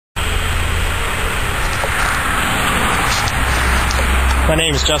My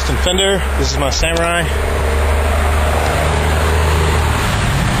name is Justin Fender. This is my Samurai.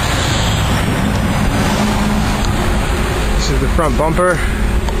 This is the front bumper.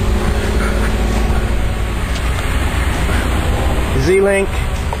 Z-Link,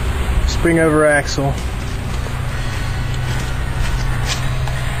 spring over axle.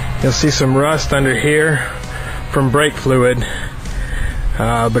 You'll see some rust under here from brake fluid,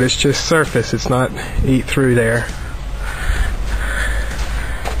 but it's just surface. It's not eat through there.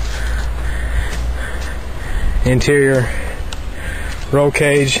 Interior roll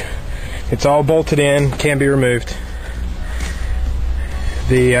cage, it's all bolted in, can't be removed.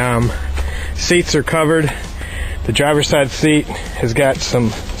 The seats are covered. The driver's side seat has got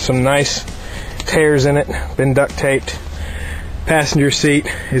some nice tears in it, been duct taped. Passenger seat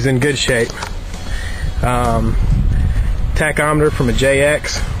is in good shape. Tachometer from a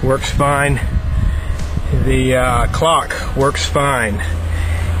JX works fine. The clock works fine.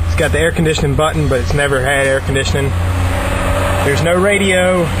 It's got the air conditioning button, but it's never had air conditioning. There's no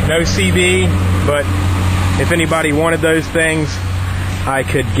radio, no CB, but if anybody wanted those things, I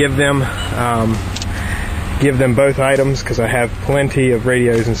could give them both items, because I have plenty of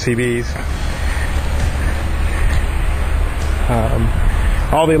radios and CBs.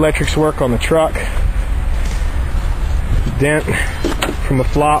 All the electrics work on the truck. Dent from a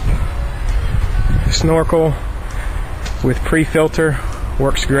flop. Snorkel with pre-filter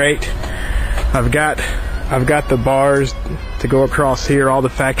works great. I've got the bars to go across here, all the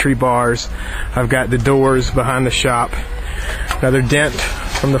factory bars. I've got the doors behind the shop. Another dent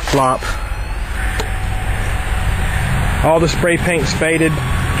from the flop. All the spray paint's faded,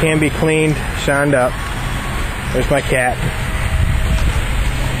 can be cleaned, shined up. There's my cat.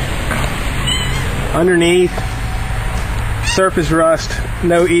 Underneath, surface rust,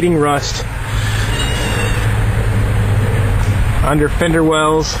 no eating rust. Under fender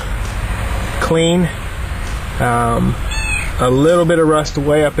wells, clean. A little bit of rust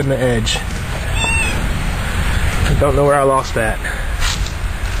way up in the edge. I don't know where I lost that.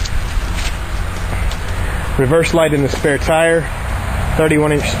 Reverse light in the spare tire,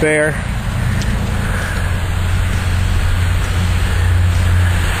 31-inch spare.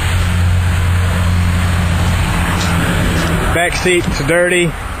 Back seat's dirty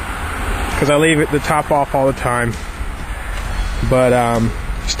because I leave the top off all the time, but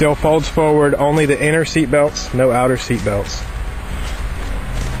still folds forward. Only the inner seat belts, no outer seat belts.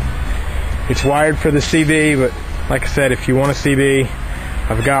 It's wired for the CB, but like I said, if you want a CB,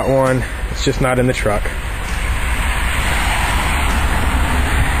 I've got one. It's just not in the truck.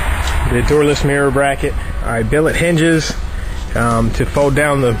 The doorless mirror bracket. I billet hinges to fold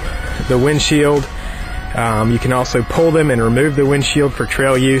down the windshield. You can also pull them and remove the windshield for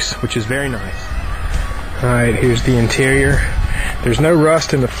trail use, which is very nice. Alright, here's the interior. There's no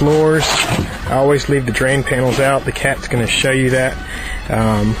rust in the floors. I always leave the drain panels out. The cat's going to show you that,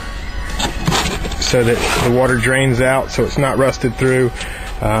 so that the water drains out, so it's not rusted through.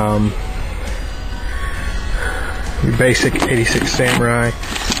 Your basic 86 Samurai.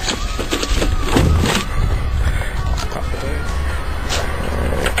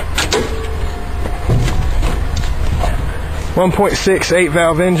 1.6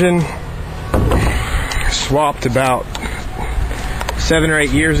 8-valve engine, swapped about 7 or 8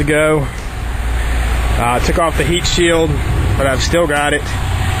 years ago. Took off the heat shield, but I've still got it.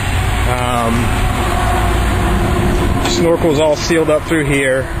 Snorkel's all sealed up through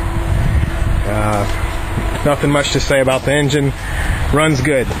here. Nothing much to say about the engine. Runs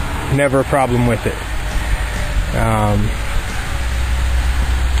good, never a problem with it.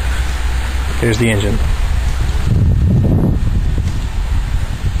 Here's the engine.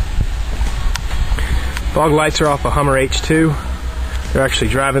 Fog lights are off a Hummer H2. They're actually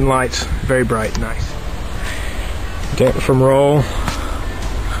driving lights, very bright, nice. Dent from roll.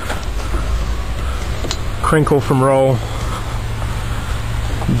 Crinkle from roll.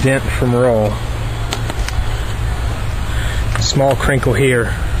 Dent from roll. Small crinkle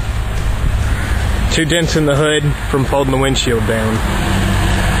here. 2 dents in the hood from folding the windshield down.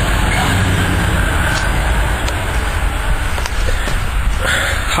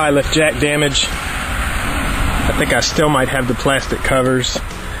 High lift jack damage. I think I still might have the plastic covers.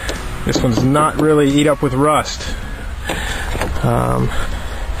 This one's not really eat up with rust. Let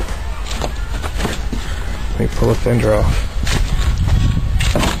me pull the fender off.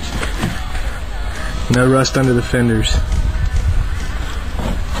 No rust under the fenders.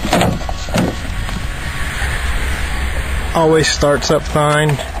 Always starts up fine.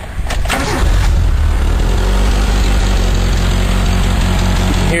 You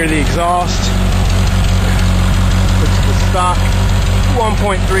can hear the exhaust. Stock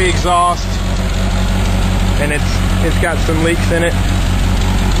 1.3 exhaust, and it's got some leaks in it,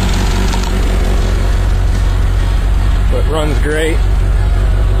 but runs great.